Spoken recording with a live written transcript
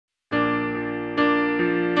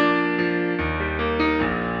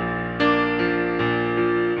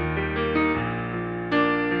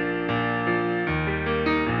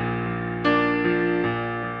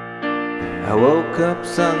woke up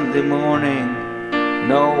Sunday morning,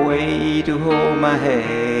 no way to hold my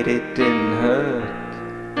head, it didn't hurt.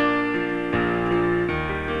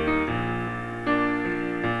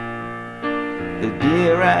 The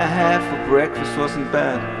beer I had for breakfast wasn't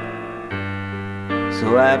bad,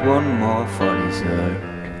 so I had one more for dessert.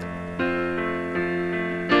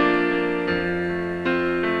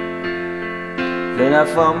 Then I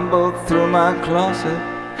fumbled through my closet,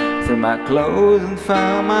 through my clothes, and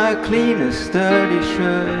found my cleanest dirty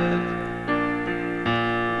shirt.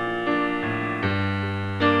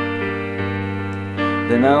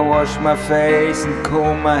 Then I washed my face and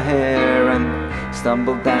combed my hair and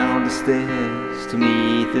stumbled down the stairs to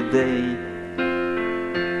meet the day.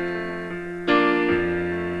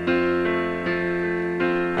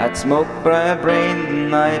 I'd smoked my brain the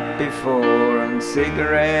night before on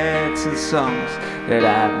cigarettes and songs that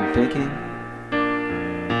I'd been picking.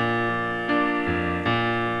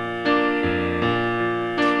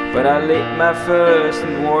 But I lit my first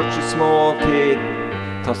and watched a small kid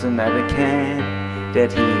tossing at a can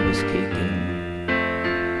that he was kicking.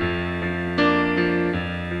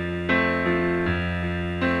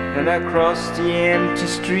 And I crossed the empty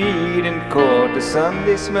street and caught the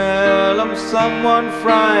Sunday smell of someone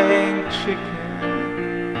frying chicken.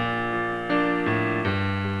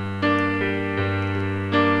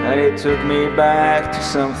 And it took me back to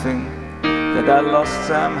something that I lost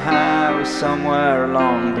somehow, somewhere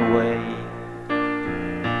along the way.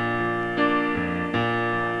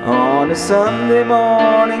 On a Sunday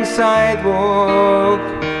morning sidewalk,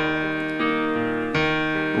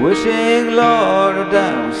 wishing, Lord,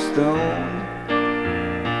 that I was stoned.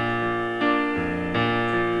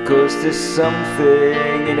 'Cause there's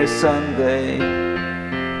something in a Sunday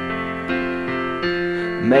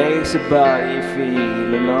makes a body feel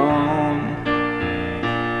alone.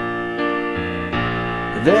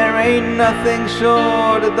 There ain't nothing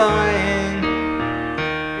short of dying,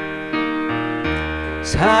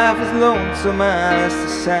 it's half as lonesome as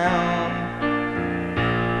the sound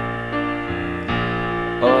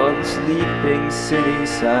of the sleeping city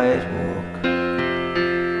sidewalk.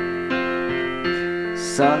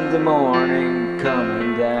 Sunday morning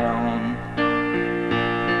coming down.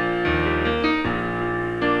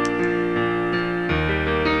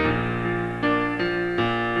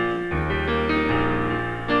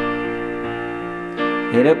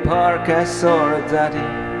 In a park I saw a daddy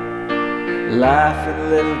laugh at a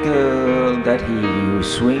little girl that he was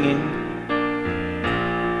swinging.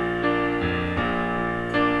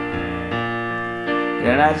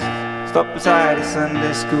 And I stopped beside a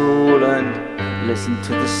Sunday school and listened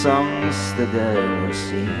to the songs that they were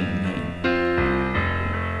singing.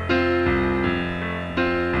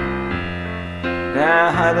 Now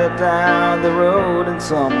I headed down the road and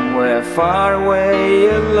somewhere far away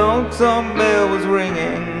a lonesome bell was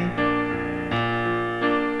ringing.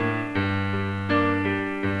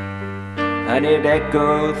 And it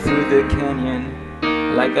echoed through the canyon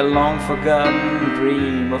like a long forgotten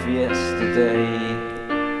dream of yesterday.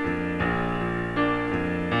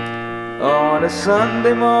 On a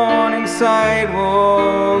Sunday morning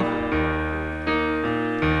sidewalk,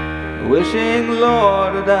 wishing,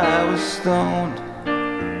 Lord, that I was stoned.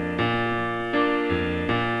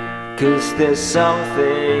 'Cause there's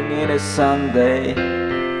something in a Sunday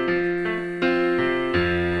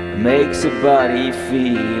makes a body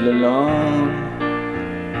feel alone.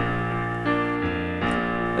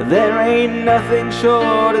 There ain't nothing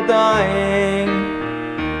short of dying,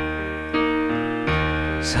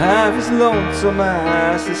 it's half as lonesome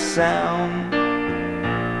as the sound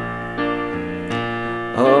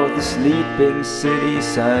of the sleeping city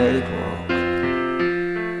sidewalk.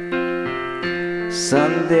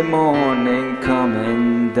 Sunday morning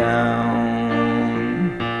coming down.